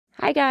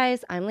Hi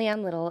guys, I'm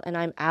Leanne Little and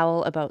I'm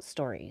owl about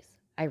stories.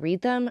 I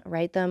read them,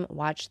 write them,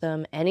 watch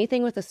them,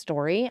 anything with a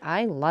story,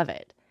 I love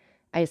it.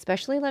 I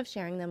especially love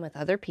sharing them with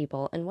other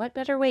people, and what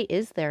better way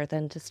is there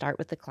than to start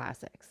with the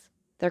classics?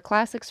 They're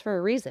classics for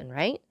a reason,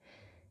 right?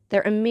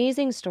 They're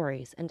amazing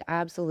stories and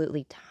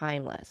absolutely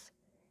timeless.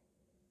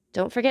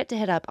 Don't forget to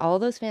hit up all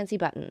those fancy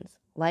buttons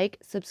like,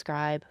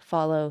 subscribe,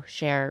 follow,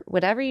 share,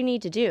 whatever you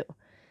need to do.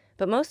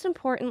 But most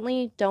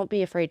importantly, don't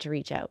be afraid to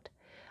reach out.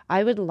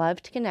 I would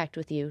love to connect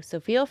with you, so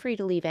feel free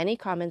to leave any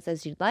comments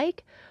as you'd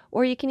like,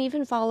 or you can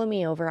even follow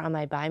me over on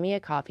my Buy Me a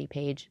Coffee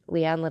page,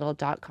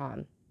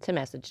 leannelittle.com, to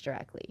message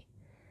directly.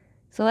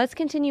 So let's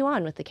continue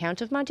on with The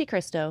Count of Monte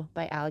Cristo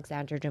by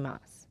Alexandre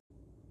Dumas.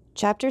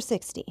 Chapter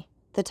 60.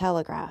 The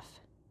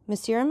Telegraph.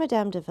 Monsieur and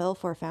Madame de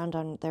Villefort found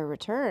on their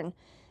return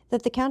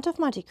that the Count of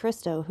Monte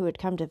Cristo, who had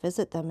come to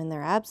visit them in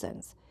their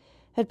absence,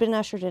 had been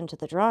ushered into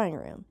the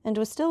drawing-room, and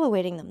was still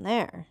awaiting them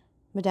there.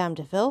 Madame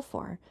de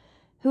Villefort,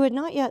 who had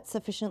not yet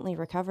sufficiently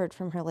recovered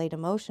from her late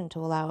emotion to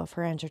allow of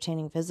her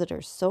entertaining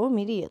visitors so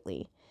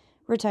immediately,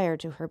 retired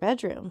to her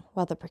bedroom,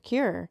 while the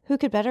procureur, who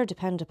could better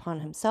depend upon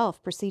himself,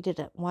 proceeded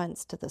at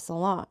once to the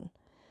salon.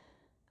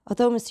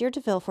 Although Monsieur de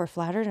Villefort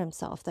flattered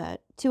himself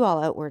that, to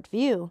all outward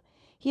view,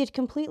 he had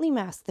completely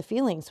masked the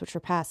feelings which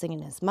were passing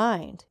in his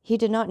mind, he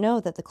did not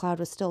know that the cloud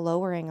was still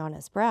lowering on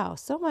his brow,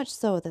 so much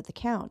so that the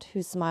Count,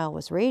 whose smile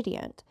was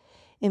radiant,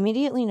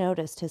 immediately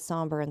noticed his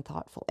sombre and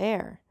thoughtful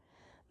air.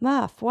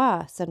 "Ma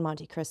foi," said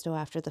Monte Cristo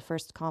after the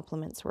first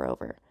compliments were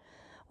over.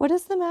 "What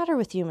is the matter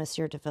with you,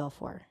 Monsieur de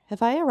Villefort?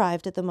 Have I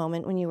arrived at the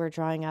moment when you were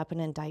drawing up an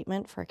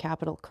indictment for a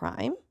capital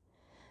crime?"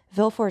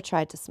 Villefort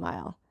tried to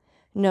smile.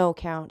 "No,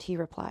 Count," he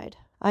replied.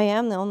 "I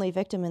am the only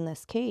victim in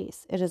this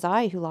case. It is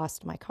I who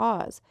lost my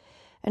cause,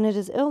 and it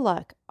is ill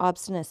luck,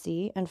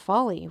 obstinacy, and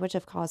folly which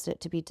have caused it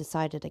to be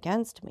decided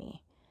against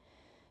me."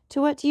 "To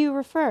what do you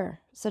refer?"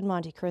 said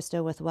Monte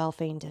Cristo with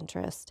well-feigned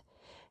interest.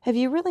 "Have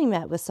you really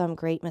met with some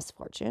great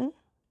misfortune?"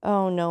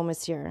 "Oh, no,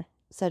 monsieur,"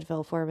 said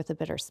Villefort with a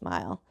bitter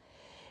smile.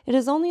 "It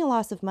is only a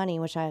loss of money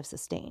which I have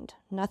sustained.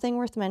 Nothing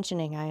worth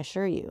mentioning, I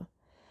assure you."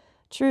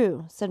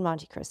 "True," said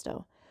Monte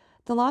Cristo.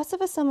 "The loss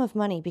of a sum of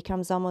money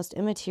becomes almost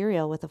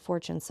immaterial with a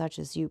fortune such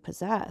as you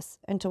possess,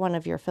 and to one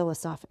of your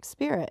philosophic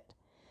spirit."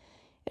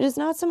 "It is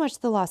not so much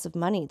the loss of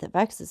money that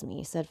vexes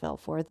me," said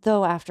Villefort,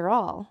 "though, after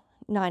all,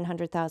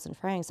 900,000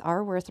 francs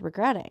are worth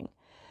regretting.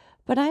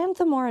 But I am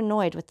the more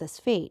annoyed with this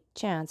fate,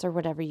 chance, or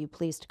whatever you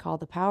please to call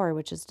the power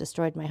which has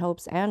destroyed my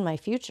hopes and my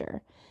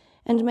future,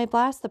 and may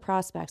blast the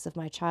prospects of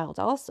my child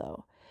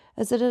also,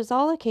 as it is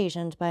all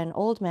occasioned by an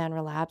old man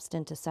relapsed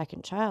into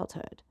second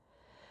childhood."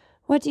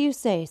 "What do you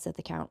say?" said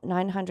the Count.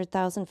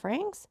 900,000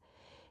 francs?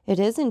 It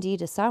is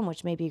indeed a sum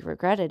which may be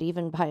regretted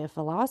even by a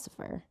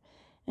philosopher.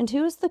 And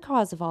who is the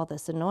cause of all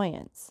this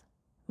annoyance?"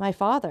 "My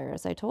father,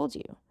 as I told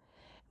you."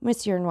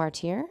 "Monsieur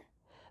Noirtier?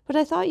 But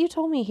I thought you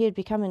told me he had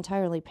become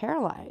entirely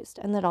paralyzed,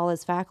 and that all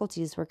his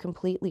faculties were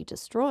completely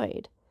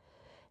destroyed."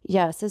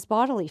 "Yes, his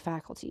bodily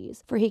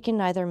faculties, for he can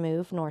neither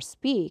move nor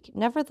speak.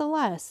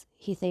 Nevertheless,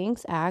 he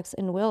thinks, acts,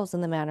 and wills in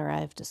the manner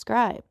I have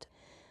described.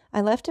 I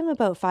left him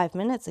about 5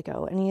 minutes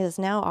ago, and he is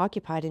now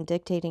occupied in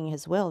dictating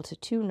his will to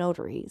 2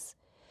 notaries."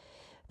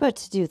 "But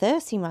to do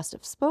this he must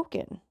have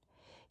spoken."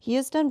 "He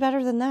has done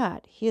better than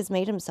that. He has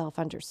made himself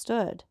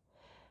understood."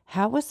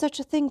 "How was such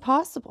a thing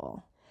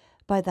possible?"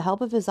 "By the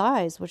help of his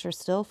eyes, which are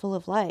still full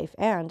of life,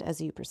 and, as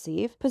you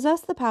perceive,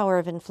 possess the power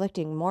of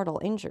inflicting mortal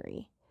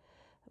injury."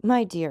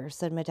 "My dear,"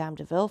 said Madame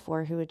de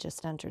Villefort, who had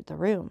just entered the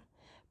room,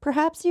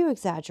 "perhaps you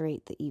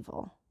exaggerate the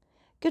evil."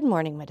 "Good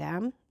morning,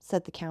 madame,"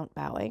 said the Count,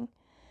 bowing.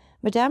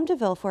 Madame de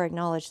Villefort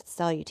acknowledged the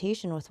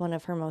salutation with one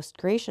of her most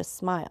gracious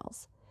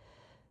smiles.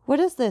 "What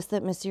is this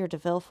that Monsieur de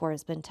Villefort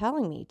has been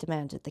telling me?"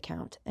 demanded the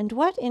Count. "And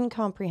what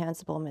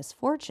incomprehensible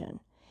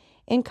misfortune?"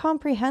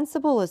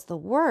 "Incomprehensible is the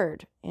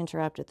word,"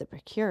 interrupted the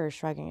procureur,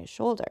 shrugging his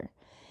shoulder.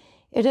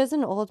 "It is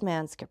an old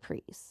man's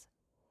caprice."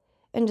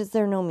 "And is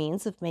there no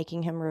means of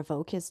making him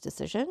revoke his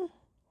decision?"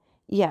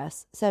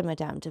 "Yes," said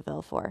Madame de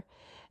Villefort,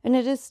 "and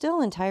it is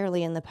still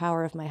entirely in the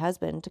power of my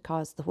husband to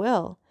cause the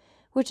will,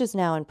 which is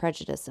now in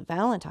prejudice of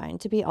Valentine,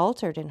 to be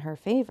altered in her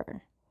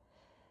favor."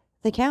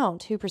 The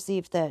Count, who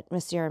perceived that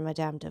Monsieur and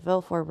Madame de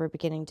Villefort were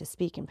beginning to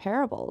speak in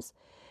parables,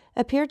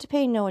 appeared to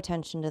pay no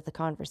attention to the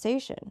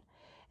conversation,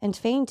 and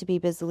feigned to be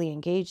busily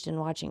engaged in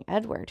watching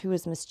Edward, who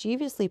was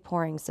mischievously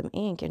pouring some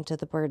ink into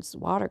the bird's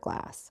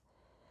water-glass.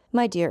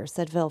 "My dear,"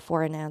 said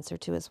Villefort in answer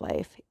to his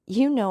wife,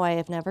 "you know I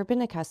have never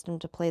been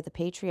accustomed to play the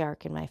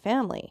patriarch in my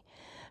family,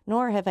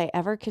 nor have I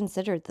ever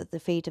considered that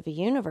the fate of a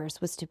universe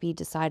was to be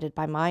decided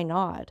by my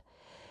nod.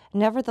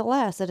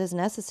 Nevertheless, it is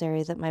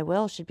necessary that my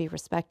will should be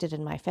respected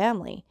in my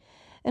family,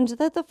 and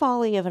that the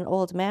folly of an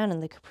old man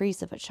and the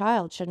caprice of a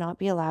child should not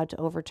be allowed to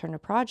overturn a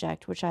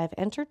project which I have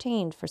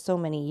entertained for so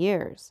many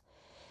years.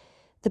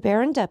 The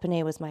Baron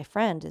d'Épinay was my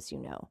friend, as you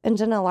know,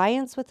 and an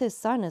alliance with his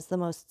son is the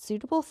most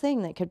suitable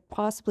thing that could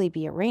possibly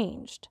be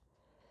arranged."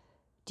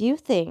 "Do you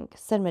think,"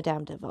 said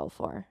Madame de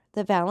Villefort,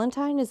 "that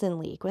Valentine is in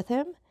league with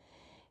him?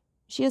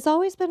 She has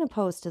always been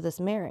opposed to this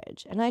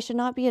marriage, and I should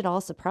not be at all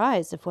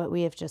surprised if what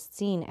we have just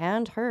seen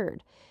and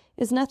heard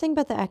is nothing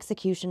but the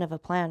execution of a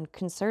plan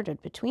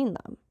concerted between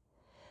them.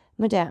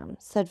 Madame,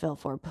 said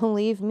Villefort,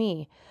 believe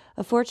me,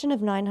 a fortune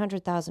of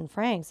 900,000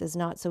 francs is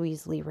not so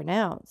easily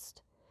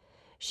renounced.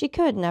 She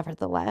could,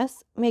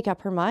 nevertheless, make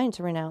up her mind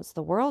to renounce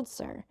the world,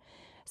 sir,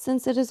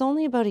 since it is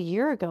only about a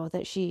year ago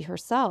that she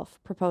herself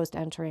proposed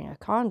entering a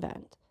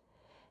convent.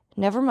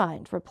 Never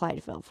mind,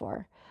 replied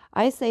Villefort.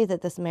 I say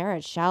that this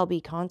marriage shall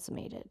be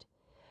consummated.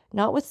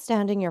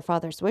 Notwithstanding your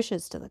father's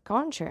wishes to the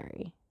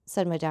contrary,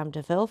 said Madame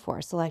de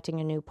Villefort, selecting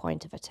a new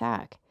point of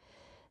attack.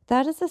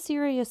 That is a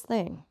serious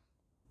thing.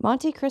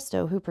 Monte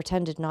Cristo, who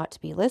pretended not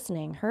to be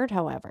listening, heard,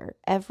 however,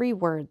 every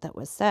word that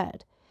was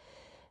said.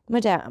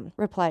 Madame,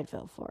 replied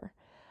Villefort,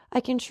 I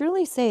can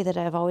truly say that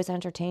I have always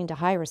entertained a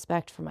high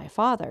respect for my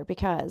father,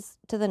 because,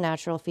 to the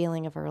natural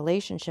feeling of a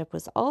relationship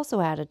was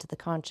also added to the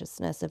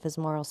consciousness of his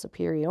moral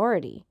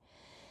superiority.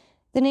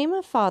 The name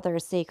of father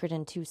is sacred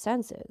in two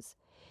senses.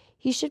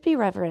 He should be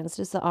reverenced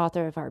as the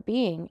author of our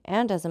being,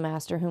 and as a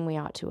master whom we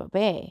ought to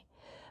obey.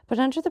 But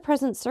under the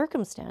present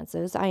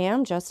circumstances, I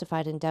am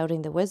justified in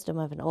doubting the wisdom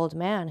of an old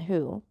man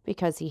who,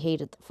 because he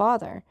hated the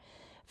father,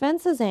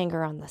 vents his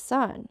anger on the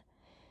son.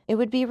 It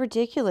would be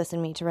ridiculous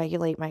in me to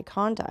regulate my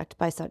conduct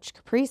by such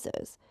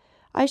caprices.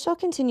 I shall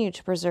continue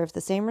to preserve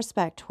the same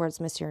respect towards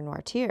Monsieur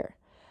Noirtier.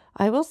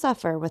 I will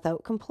suffer,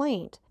 without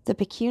complaint, the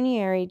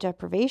pecuniary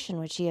deprivation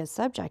which he has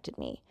subjected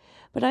me,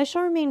 but I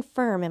shall remain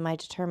firm in my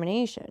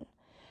determination,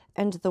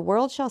 and the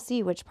world shall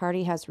see which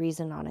party has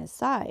reason on his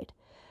side.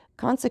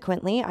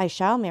 Consequently, I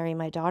shall marry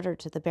my daughter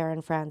to the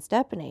Baron Franz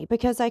d'Epinay,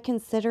 because I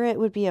consider it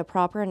would be a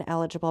proper and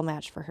eligible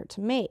match for her to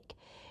make,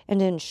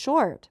 and in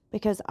short,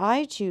 because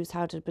I choose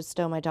how to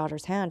bestow my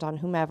daughter's hand on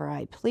whomever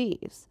I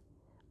please.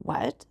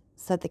 What?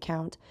 Said the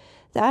Count,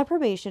 the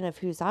approbation of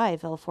whose eye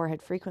Villefort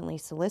had frequently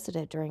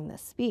solicited during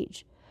this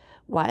speech.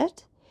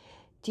 What?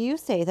 Do you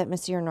say that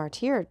Monsieur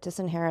Noirtier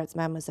disinherits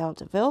Mademoiselle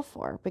de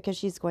Villefort because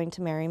she's going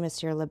to marry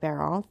Monsieur le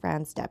Baron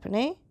Franz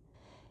d'Epinay?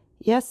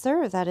 Yes,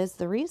 sir, that is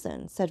the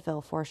reason, said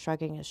Villefort,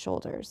 shrugging his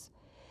shoulders.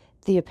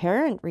 The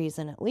apparent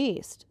reason, at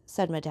least,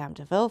 said Madame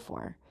de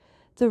Villefort.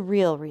 The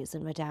real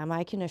reason, madame,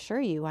 I can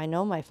assure you, I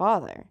know my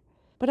father.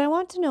 But I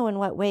want to know in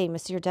what way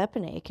Monsieur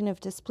d'Epinay can have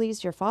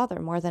displeased your father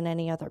more than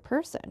any other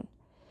person.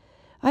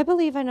 I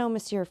believe I know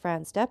Monsieur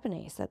Franz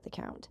d'Epinay, said the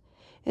Count.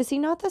 Is he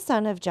not the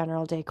son of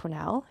General de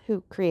Quesnel,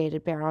 who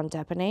created Baron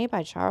d'Epinay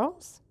by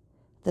Charles?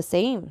 The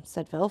same,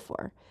 said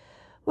Villefort.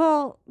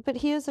 Well, but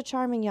he is a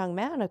charming young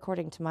man,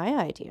 according to my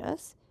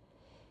ideas.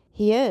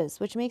 He is,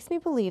 which makes me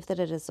believe that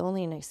it is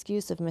only an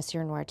excuse of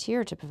Monsieur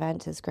Noirtier to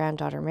prevent his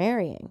granddaughter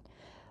marrying.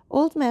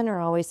 Old men are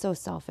always so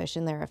selfish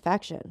in their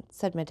affection,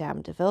 said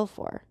Madame de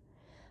Villefort.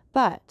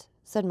 But,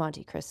 said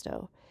Monte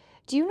Cristo,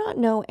 do you not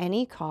know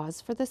any cause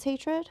for this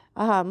hatred?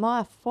 Ah,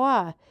 ma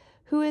foi,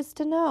 who is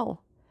to know?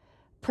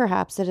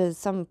 Perhaps it is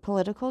some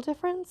political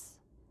difference?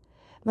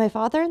 My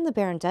father and the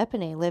Baron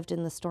d'Epinay lived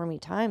in the stormy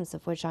times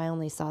of which I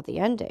only saw the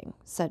ending,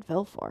 said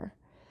Villefort.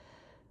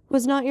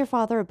 Was not your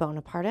father a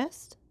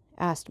Bonapartist?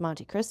 Asked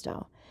Monte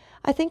Cristo.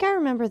 I think I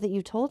remember that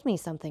you told me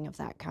something of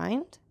that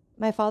kind.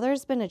 My father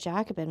has been a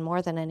Jacobin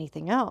more than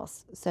anything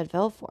else, said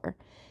Villefort,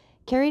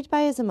 carried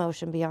by his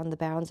emotion beyond the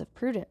bounds of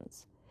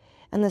prudence,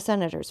 and the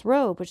senator's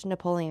robe, which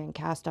Napoleon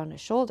cast on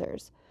his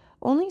shoulders,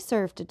 only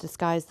served to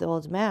disguise the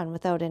old man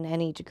without in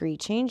any degree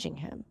changing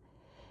him.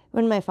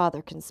 When my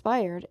father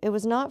conspired, it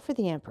was not for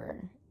the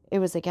emperor, it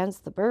was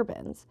against the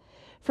Bourbons,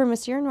 for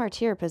Monsieur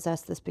Noirtier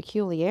possessed this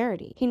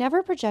peculiarity. He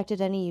never projected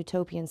any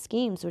utopian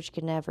schemes which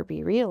could never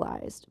be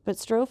realized, but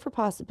strove for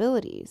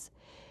possibilities,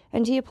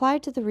 and he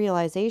applied to the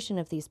realization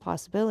of these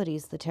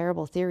possibilities the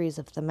terrible theories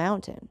of the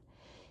Mountain,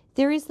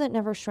 theories that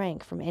never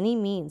shrank from any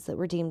means that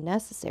were deemed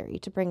necessary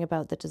to bring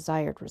about the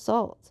desired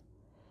result.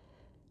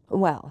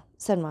 Well,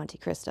 said Monte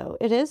Cristo,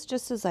 it is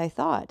just as I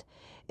thought.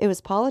 It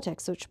was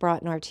politics which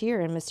brought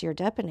Noirtier and Monsieur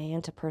d'Epinay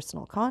into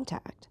personal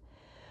contact.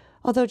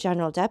 Although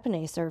General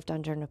d'Epinay served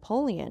under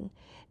Napoleon,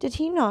 did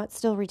he not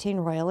still retain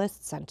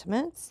royalist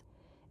sentiments?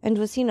 And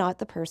was he not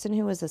the person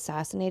who was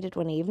assassinated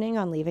one evening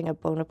on leaving a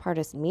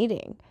Bonapartist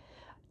meeting,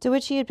 to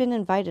which he had been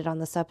invited on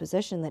the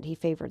supposition that he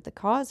favored the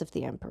cause of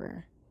the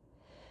emperor?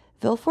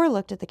 Villefort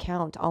looked at the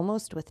Count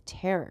almost with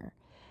terror.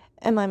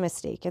 Am I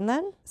mistaken,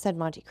 then? Said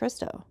Monte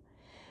Cristo.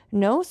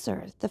 No,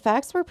 sir, the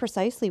facts were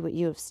precisely what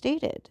you have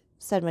stated,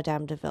 said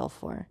Madame de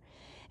Villefort,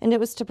 and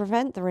it was to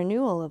prevent the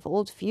renewal of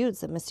old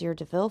feuds that Monsieur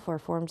de Villefort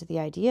formed the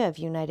idea of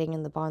uniting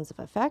in the bonds of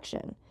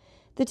affection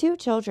the two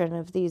children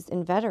of these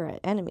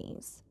inveterate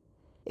enemies.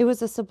 It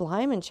was a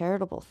sublime and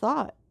charitable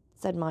thought,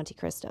 said Monte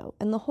Cristo,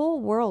 and the whole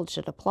world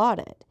should applaud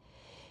it.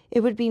 It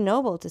would be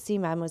noble to see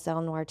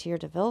Mademoiselle Noirtier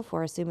de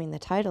Villefort assuming the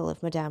title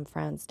of Madame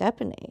Franz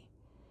d'Epinay.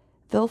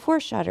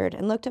 Villefort shuddered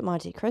and looked at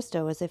Monte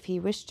Cristo as if he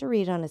wished to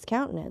read on his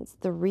countenance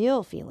the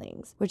real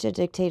feelings which had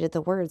dictated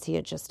the words he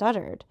had just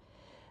uttered.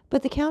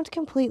 But the Count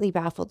completely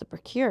baffled the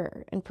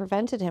procureur and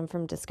prevented him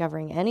from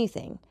discovering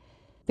anything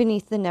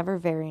beneath the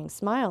never-varying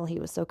smile he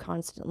was so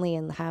constantly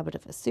in the habit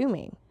of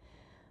assuming.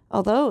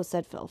 Although,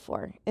 said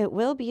Villefort, it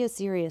will be a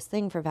serious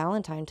thing for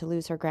Valentine to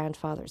lose her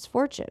grandfather's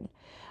fortune,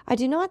 I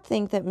do not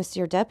think that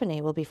Monsieur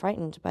d'Épinay will be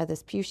frightened by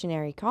this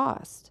pecuniary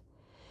cost.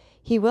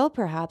 He will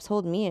perhaps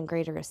hold me in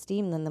greater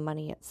esteem than the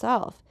money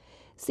itself,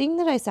 seeing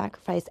that I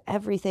sacrifice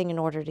everything in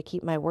order to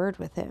keep my word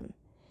with him.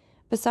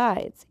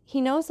 Besides, he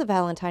knows that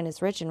Valentine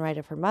is rich in right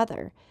of her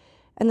mother,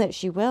 and that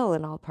she will,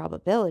 in all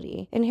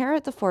probability,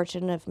 inherit the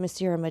fortune of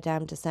Monsieur and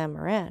Madame de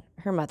Saint-Méran,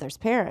 her mother's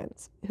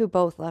parents, who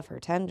both love her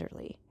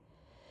tenderly.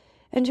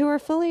 And who are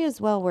fully as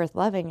well worth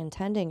loving and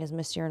tending as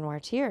Monsieur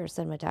Noirtier,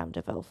 said Madame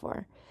de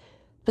Villefort.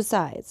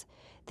 Besides,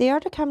 they are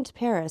to come to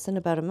Paris in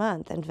about a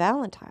month, and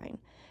Valentine,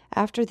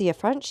 after the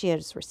affront she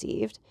has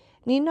received,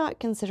 need not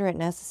consider it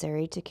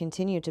necessary to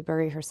continue to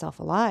bury herself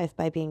alive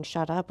by being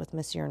shut up with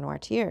Monsieur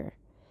Noirtier.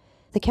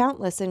 The Count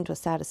listened with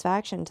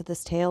satisfaction to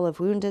this tale of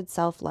wounded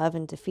self-love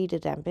and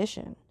defeated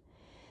ambition.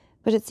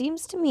 But it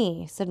seems to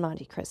me, said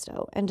Monte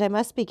Cristo, and I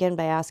must begin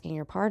by asking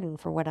your pardon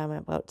for what I am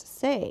about to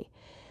say,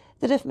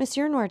 that if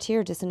Monsieur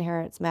Noirtier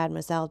disinherits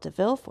Mademoiselle de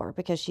Villefort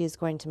because she is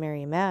going to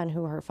marry a man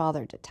who her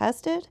father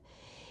detested,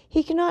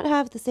 he cannot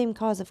have the same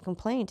cause of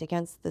complaint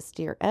against this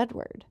dear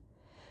Edward.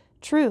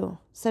 True,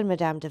 said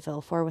Madame de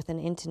Villefort with an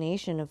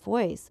intonation of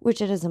voice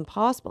which it is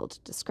impossible to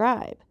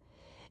describe.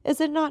 Is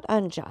it not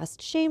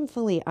unjust,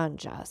 shamefully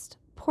unjust?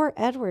 Poor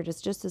Edward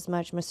is just as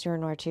much Monsieur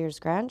Noirtier's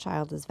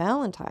grandchild as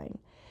Valentine,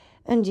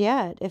 and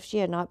yet, if she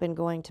had not been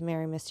going to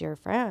marry Monsieur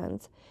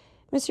Franz,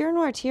 Monsieur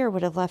Noirtier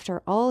would have left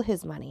her all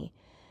his money,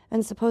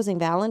 and supposing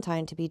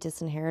Valentine to be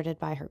disinherited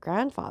by her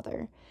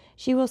grandfather,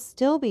 she will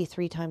still be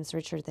 3 times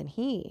richer than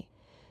he.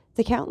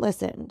 The Count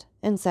listened,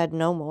 and said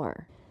no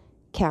more.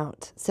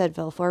 Count, said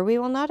Villefort, we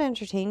will not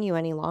entertain you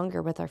any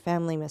longer with our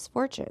family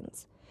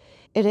misfortunes.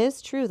 It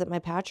is true that my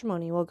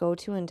patrimony will go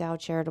to endow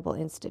charitable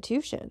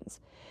institutions,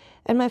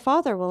 and my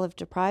father will have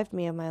deprived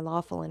me of my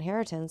lawful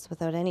inheritance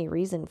without any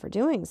reason for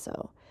doing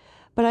so,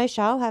 but I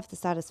shall have the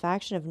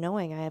satisfaction of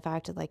knowing I have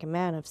acted like a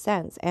man of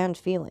sense and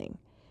feeling.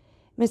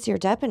 Monsieur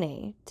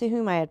d'Épinay, to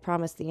whom I had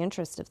promised the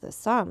interest of this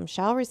sum,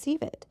 shall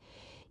receive it,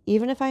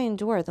 even if I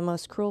endure the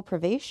most cruel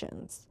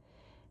privations.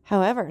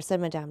 However, said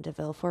Madame de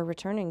Villefort,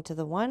 returning to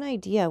the one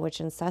idea which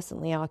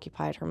incessantly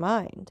occupied her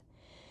mind,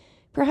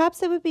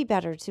 perhaps it would be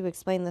better to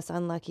explain this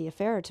unlucky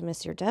affair to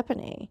Monsieur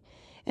d'Épinay,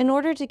 in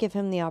order to give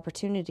him the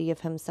opportunity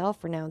of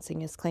himself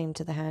renouncing his claim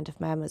to the hand of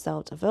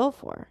Mademoiselle de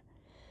Villefort.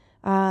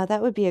 Ah,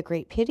 that would be a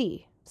great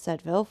pity,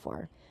 said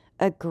Villefort.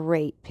 A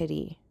great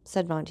pity,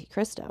 said Monte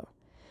Cristo.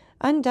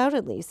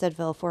 Undoubtedly, said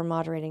Villefort,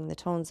 moderating the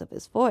tones of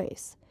his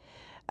voice.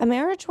 A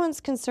marriage once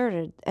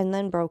concerted and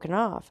then broken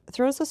off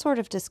throws a sort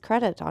of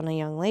discredit on a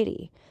young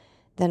lady.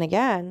 Then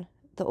again,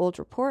 the old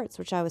reports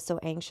which I was so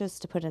anxious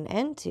to put an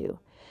end to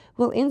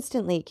will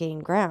instantly gain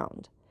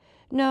ground.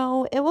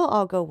 No, it will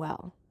all go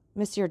well.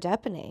 Monsieur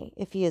d'Épinay,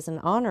 if he is an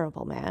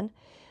honorable man,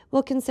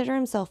 will consider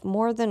himself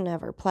more than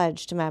ever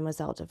pledged to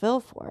Mademoiselle de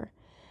Villefort,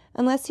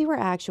 unless he were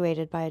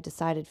actuated by a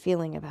decided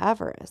feeling of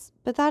avarice,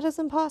 but that is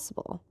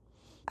impossible.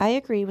 I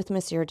agree with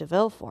Monsieur de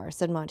Villefort,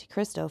 said Monte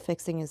Cristo,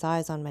 fixing his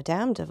eyes on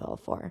Madame de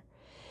Villefort,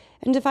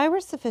 and if I were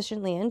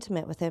sufficiently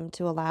intimate with him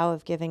to allow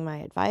of giving my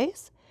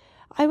advice,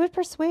 I would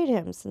persuade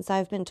him, since I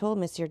have been told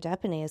Monsieur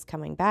d'Épinay is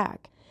coming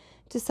back,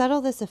 to settle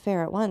this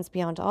affair at once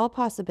beyond all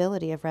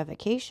possibility of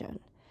revocation.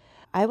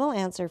 I will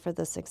answer for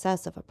the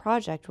success of a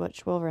project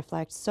which will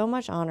reflect so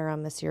much honor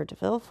on Monsieur de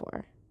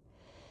Villefort.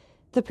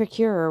 The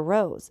procureur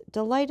rose,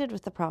 delighted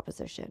with the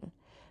proposition,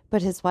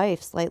 but his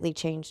wife slightly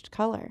changed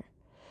color.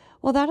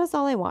 Well, that is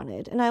all I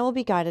wanted, and I will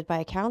be guided by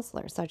a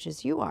counselor such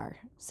as you are,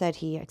 said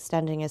he,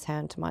 extending his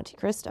hand to Monte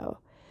Cristo.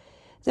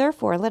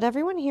 Therefore, let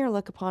everyone here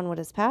look upon what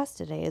has passed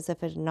today as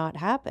if it had not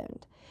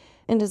happened,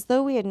 and as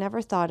though we had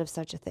never thought of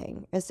such a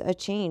thing as a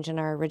change in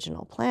our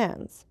original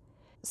plans.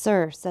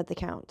 Sir, said the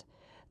Count,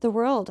 the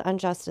world,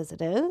 unjust as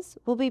it is,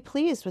 will be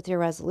pleased with your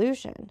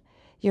resolution.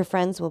 Your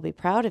friends will be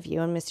proud of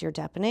you, and Monsieur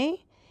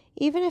d'Épinay,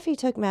 even if he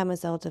took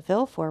Mademoiselle de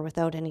Villefort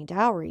without any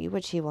dowry,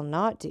 which he will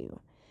not do,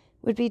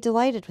 would be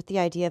delighted with the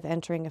idea of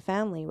entering a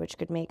family which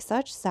could make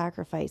such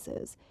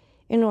sacrifices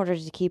in order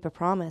to keep a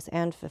promise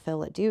and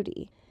fulfill a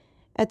duty.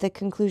 At the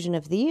conclusion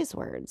of these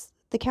words,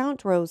 the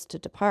Count rose to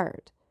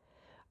depart.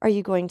 Are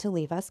you going to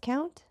leave us,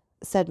 Count?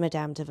 Said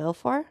Madame de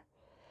Villefort.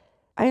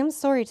 I am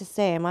sorry to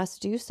say I must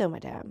do so,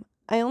 Madame.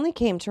 I only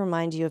came to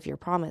remind you of your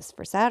promise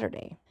for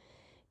Saturday.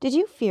 Did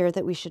you fear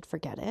that we should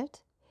forget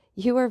it?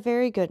 You are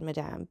very good,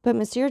 Madame, but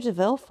Monsieur de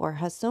Villefort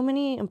has so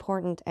many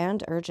important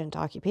and urgent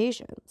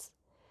occupations.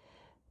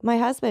 My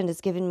husband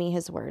has given me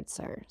his word,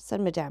 sir,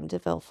 said Madame de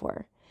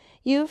Villefort.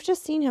 You have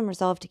just seen him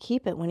resolve to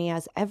keep it when he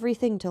has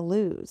everything to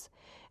lose,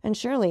 and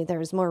surely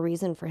there is more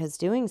reason for his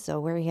doing so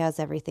where he has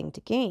everything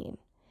to gain.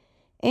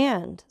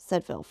 And,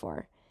 said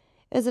Villefort,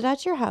 is it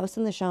at your house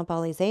in the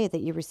Champs-Élysées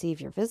that you receive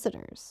your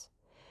visitors?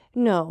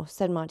 No,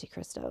 said Monte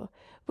Cristo,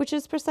 which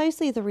is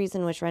precisely the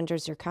reason which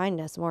renders your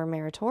kindness more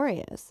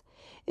meritorious.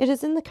 It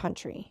is in the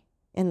country.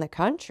 In the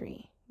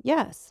country?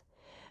 Yes.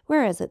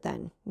 Where is it,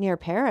 then? Near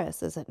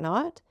Paris, is it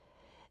not?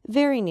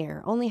 Very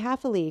near, only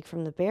half a league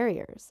from the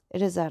barriers.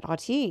 It is at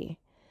Auteuil.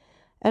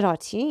 At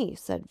Auteuil,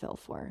 said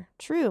Villefort.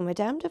 True,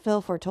 Madame de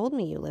Villefort told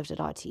me you lived at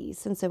Auteuil,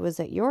 since it was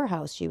at your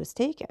house she was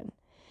taken.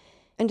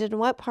 And in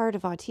what part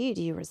of Auteuil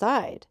do you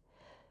reside?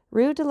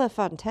 Rue de la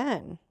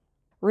Fontaine.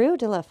 Rue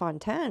de la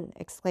Fontaine,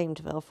 exclaimed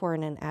Villefort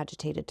in an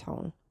agitated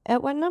tone.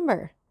 At what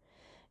number?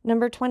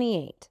 Number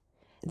 28.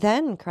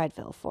 Then, cried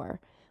Villefort,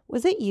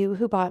 was it you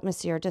who bought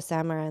Monsieur de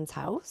Saint-Méran's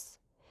house?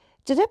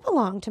 Did it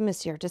belong to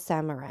Monsieur de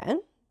Saint-Méran?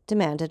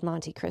 Demanded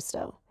Monte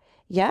Cristo.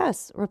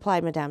 Yes,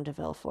 replied Madame de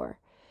Villefort.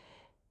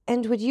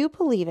 And would you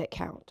believe it,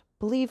 Count?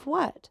 Believe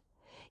what?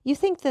 You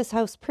think this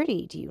house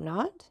pretty, do you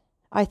not?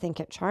 I think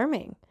it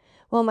charming.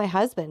 Well, my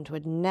husband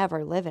would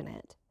never live in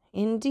it.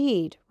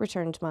 Indeed,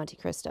 returned Monte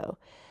Cristo.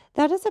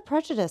 That is a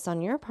prejudice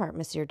on your part,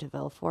 Monsieur de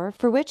Villefort,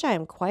 for which I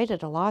am quite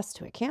at a loss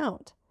to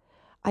account.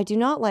 I do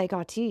not like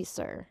Auteuil,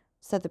 sir,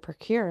 said the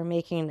procureur,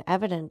 making an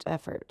evident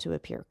effort to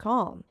appear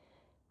calm.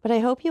 But I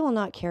hope you will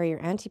not carry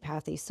your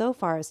antipathy so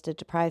far as to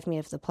deprive me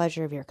of the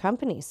pleasure of your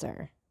company,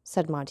 sir,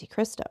 said Monte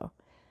Cristo.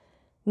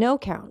 No,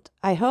 Count,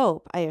 I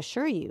hope, I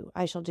assure you,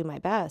 I shall do my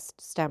best,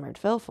 stammered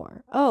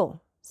Villefort. Oh,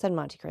 said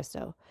Monte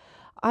Cristo,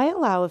 I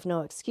allow of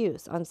no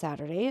excuse. On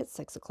Saturday at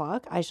 6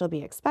 o'clock I shall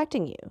be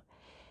expecting you.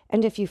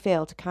 And if you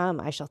fail to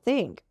come, I shall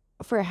think,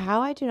 for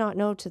how I do not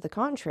know to the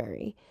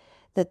contrary,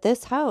 that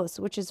this house,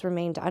 which has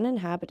remained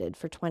uninhabited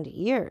for 20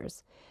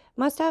 years,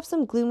 must have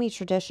some gloomy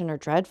tradition or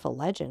dreadful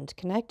legend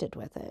connected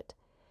with it.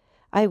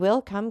 I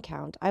will come,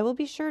 Count, I will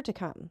be sure to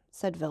come,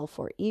 said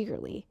Villefort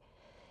eagerly.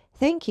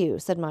 Thank you,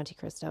 said Monte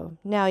Cristo.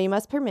 Now you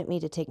must permit me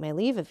to take my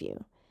leave of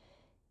you.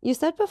 You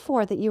said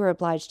before that you were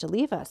obliged to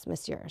leave us,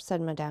 monsieur,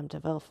 said Madame de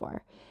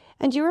Villefort,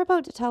 and you were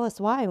about to tell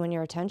us why when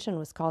your attention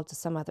was called to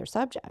some other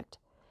subject.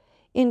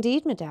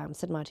 Indeed, madame,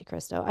 said Monte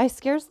Cristo, I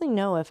scarcely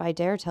know if I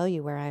dare tell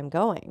you where I am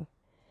going.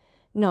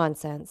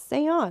 Nonsense,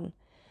 say on.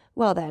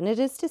 Well, then, it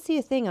is to see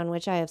a thing on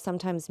which I have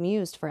sometimes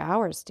mused for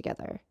hours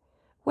together.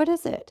 What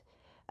is it?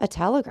 A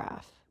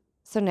telegraph.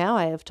 So now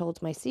I have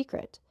told my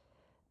secret.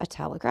 A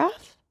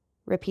telegraph?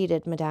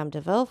 Repeated Madame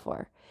de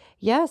Villefort.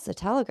 Yes, a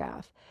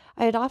telegraph.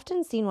 I had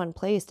often seen one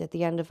placed at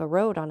the end of a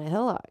road on a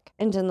hillock,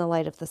 and in the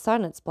light of the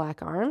sun its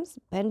black arms,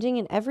 bending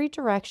in every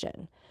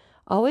direction,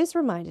 always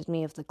reminded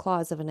me of the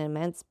claws of an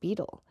immense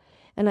beetle,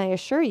 and I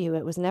assure you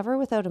it was never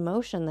without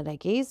emotion that I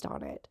gazed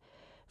on it,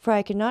 for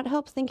I could not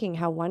help thinking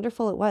how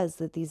wonderful it was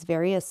that these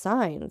various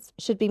signs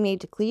should be made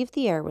to cleave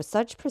the air with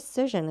such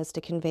precision as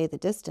to convey the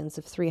distance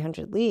of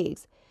 300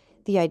 leagues,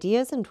 the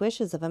ideas and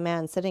wishes of a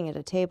man sitting at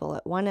a table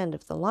at one end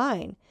of the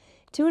line,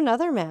 to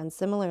another man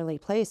similarly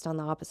placed on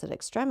the opposite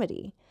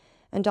extremity,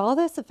 and all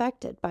this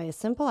effected by a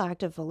simple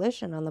act of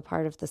volition on the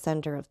part of the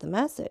sender of the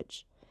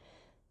message.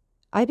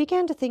 I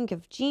began to think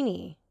of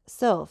genii,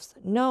 sylphs,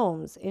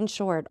 gnomes, in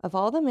short, of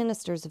all the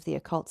ministers of the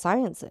occult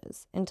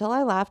sciences, until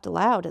I laughed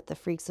aloud at the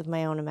freaks of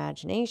my own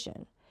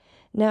imagination.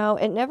 Now,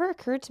 it never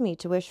occurred to me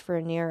to wish for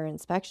a nearer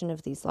inspection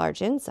of these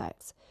large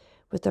insects,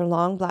 with their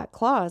long black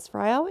claws, for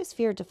I always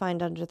feared to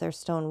find under their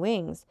stone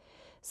wings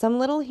some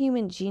little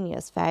human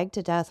genius fagged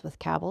to death with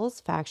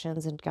cabals,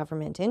 factions, and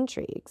government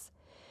intrigues.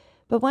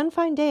 But one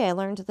fine day I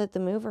learned that the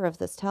mover of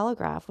this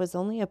telegraph was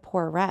only a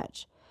poor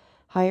wretch,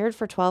 hired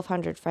for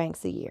 1,200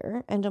 francs a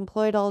year, and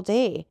employed all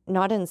day,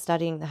 not in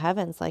studying the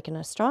heavens like an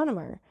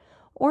astronomer,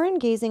 or in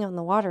gazing on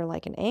the water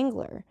like an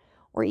angler,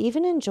 or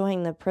even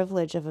enjoying the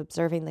privilege of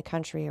observing the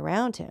country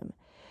around him,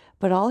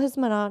 but all his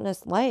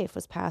monotonous life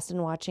was passed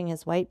in watching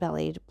his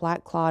white-bellied,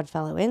 black-clawed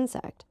fellow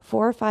insect,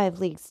 4 or 5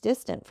 leagues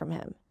distant from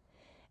him.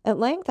 At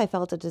length I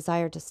felt a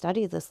desire to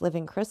study this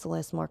living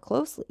chrysalis more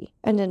closely,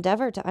 and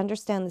endeavor to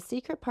understand the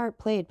secret part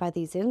played by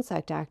these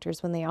insect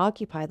actors when they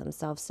occupy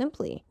themselves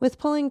simply with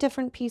pulling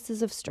different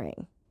pieces of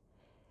string.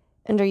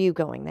 And are you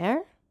going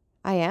there?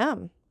 I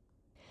am.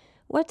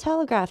 What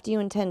telegraph do you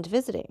intend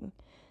visiting?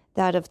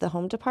 That of the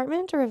Home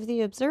Department or of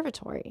the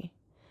Observatory?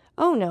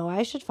 Oh, no,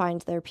 I should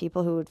find there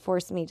people who would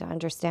force me to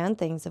understand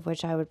things of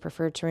which I would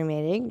prefer to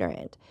remain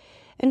ignorant,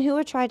 and who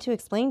would try to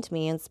explain to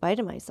me in spite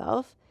of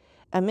myself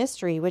a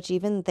mystery which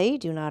even they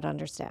do not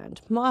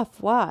understand. Ma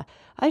foi,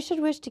 I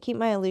should wish to keep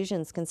my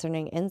illusions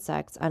concerning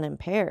insects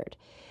unimpaired.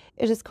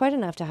 It is quite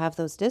enough to have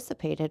those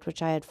dissipated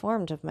which I had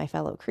formed of my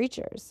fellow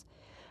creatures.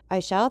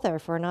 I shall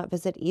therefore not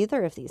visit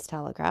either of these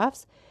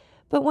telegraphs,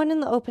 but one in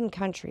the open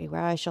country,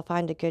 where I shall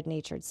find a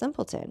good-natured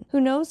simpleton,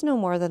 who knows no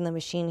more than the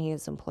machine he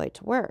is employed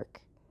to work.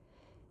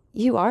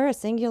 You are a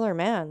singular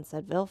man,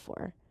 said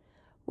Villefort.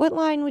 What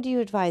line would you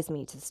advise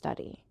me to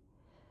study?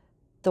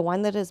 The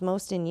one that is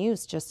most in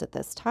use just at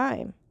this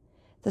time.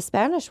 The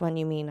Spanish one,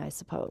 you mean, I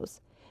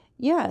suppose.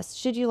 Yes,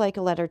 should you like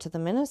a letter to the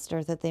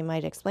minister that they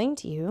might explain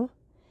to you?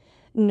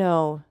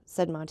 No,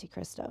 said Monte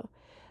Cristo,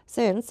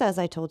 since, as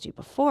I told you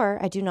before,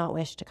 I do not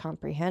wish to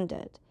comprehend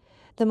it.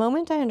 The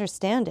moment I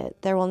understand it,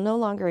 there will no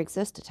longer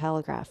exist a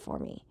telegraph for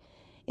me.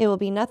 It will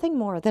be nothing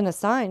more than a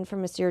sign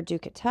from Monsieur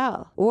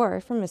Ducatel,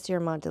 or from Monsieur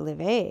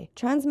Montalivet,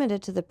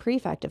 transmitted to the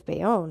prefect of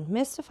Bayonne,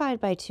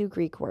 mystified by 2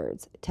 Greek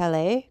words,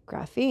 tele,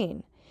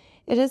 graphene.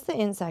 It is the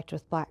insect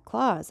with black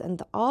claws, and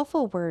the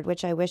awful word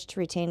which I wish to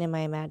retain in my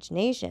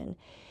imagination,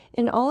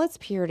 in all its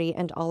purity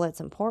and all its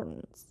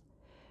importance.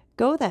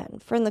 Go then,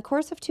 for in the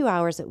course of 2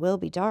 hours it will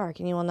be dark,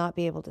 and you will not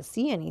be able to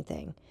see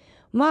anything.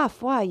 Ma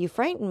foi, you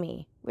frighten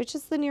me. Which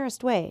is the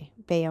nearest way?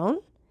 Bayonne?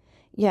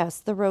 Yes,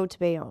 the road to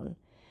Bayonne.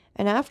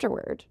 And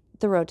afterward,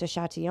 the road to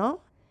Châtillon?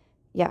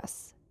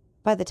 Yes.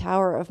 By the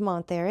tower of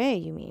Monte,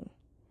 you mean?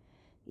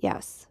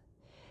 Yes.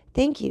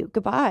 Thank you.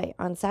 Goodbye.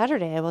 On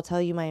Saturday I will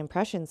tell you my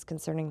impressions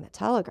concerning the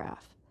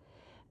telegraph.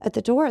 At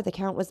the door the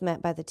Count was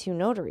met by the two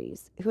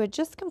notaries, who had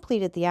just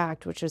completed the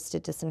act which was to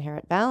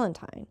disinherit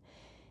Valentine,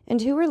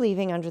 and who were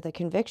leaving under the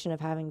conviction of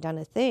having done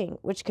a thing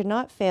which could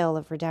not fail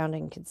of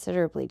redounding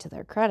considerably to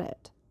their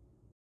credit.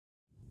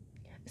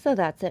 So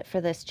that's it for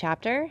this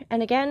chapter.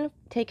 And again,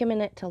 take a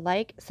minute to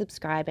like,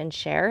 subscribe, and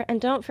share. And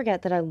don't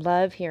forget that I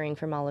love hearing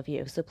from all of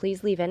you. So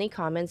please leave any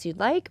comments you'd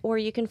like, or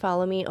you can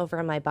follow me over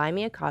on my Buy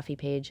Me a Coffee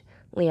page,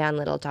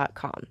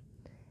 leannelittle.com.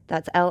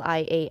 That's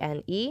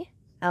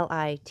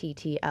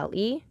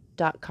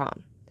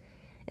LIANELITTLE.com.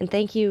 And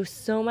thank you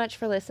so much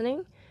for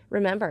listening.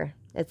 Remember,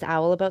 it's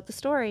Owl about the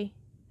story.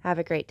 Have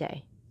a great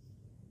day.